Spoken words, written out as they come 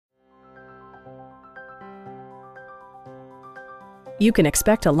You can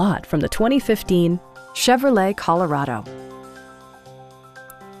expect a lot from the 2015 Chevrolet Colorado.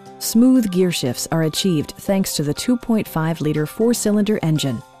 Smooth gear shifts are achieved thanks to the 2.5-liter four-cylinder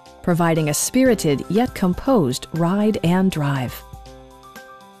engine, providing a spirited yet composed ride and drive.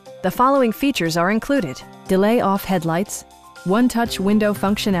 The following features are included: delay-off headlights, one-touch window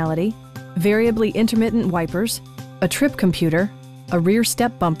functionality, variably intermittent wipers, a trip computer, a rear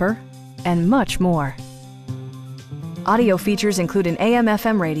step bumper, and much more. Audio features include an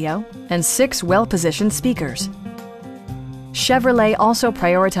AM/FM radio and 6 well-positioned speakers. Chevrolet also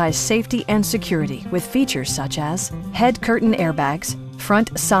prioritized safety and security with features such as head curtain airbags,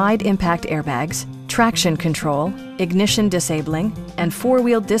 front side impact airbags, traction control, ignition disabling, and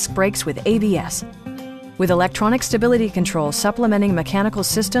 4-wheel disc brakes with ABS. With electronic stability control supplementing mechanical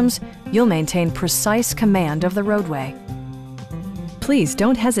systems, you'll maintain precise command of the roadway. Please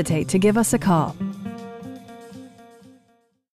don't hesitate to give us a call.